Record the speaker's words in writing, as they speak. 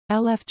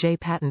LFJ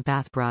patent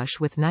bath brush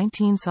with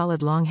 19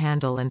 solid long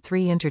handle and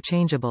 3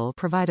 interchangeable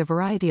provide a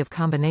variety of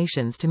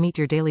combinations to meet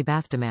your daily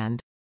bath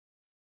demand.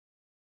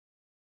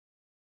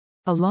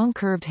 A long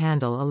curved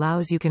handle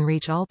allows you can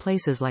reach all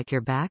places like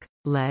your back,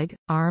 leg,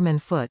 arm and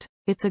foot.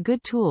 It's a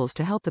good tools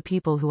to help the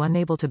people who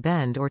unable to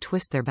bend or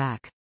twist their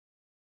back.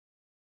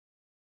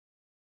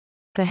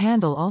 The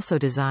handle also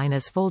design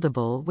as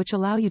foldable, which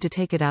allow you to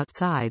take it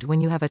outside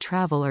when you have a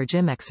travel or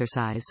gym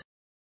exercise.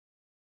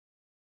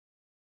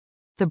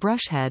 The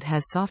brush head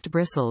has soft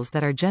bristles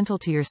that are gentle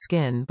to your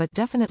skin but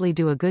definitely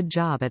do a good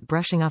job at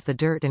brushing off the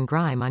dirt and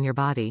grime on your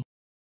body.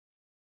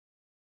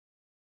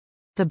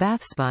 The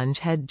bath sponge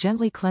head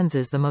gently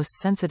cleanses the most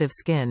sensitive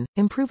skin,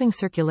 improving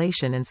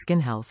circulation and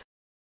skin health.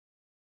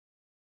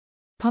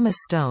 Pumice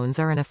stones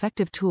are an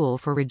effective tool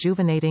for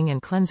rejuvenating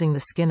and cleansing the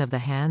skin of the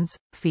hands,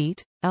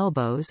 feet,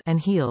 elbows, and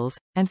heels,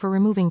 and for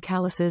removing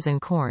calluses and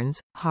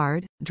corns,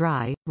 hard,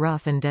 dry,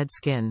 rough and dead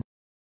skin.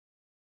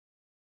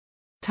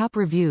 Top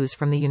reviews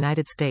from the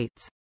United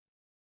States.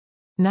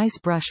 Nice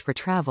brush for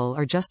travel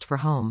or just for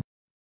home.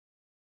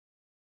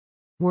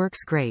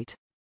 Works great.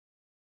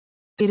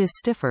 It is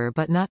stiffer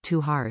but not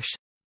too harsh.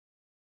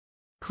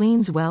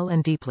 Cleans well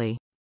and deeply.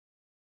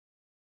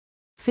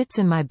 Fits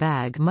in my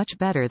bag much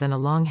better than a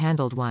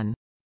long-handled one.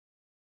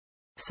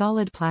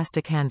 Solid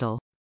plastic handle.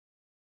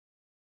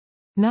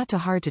 Not too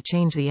hard to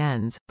change the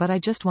ends, but I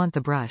just want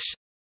the brush.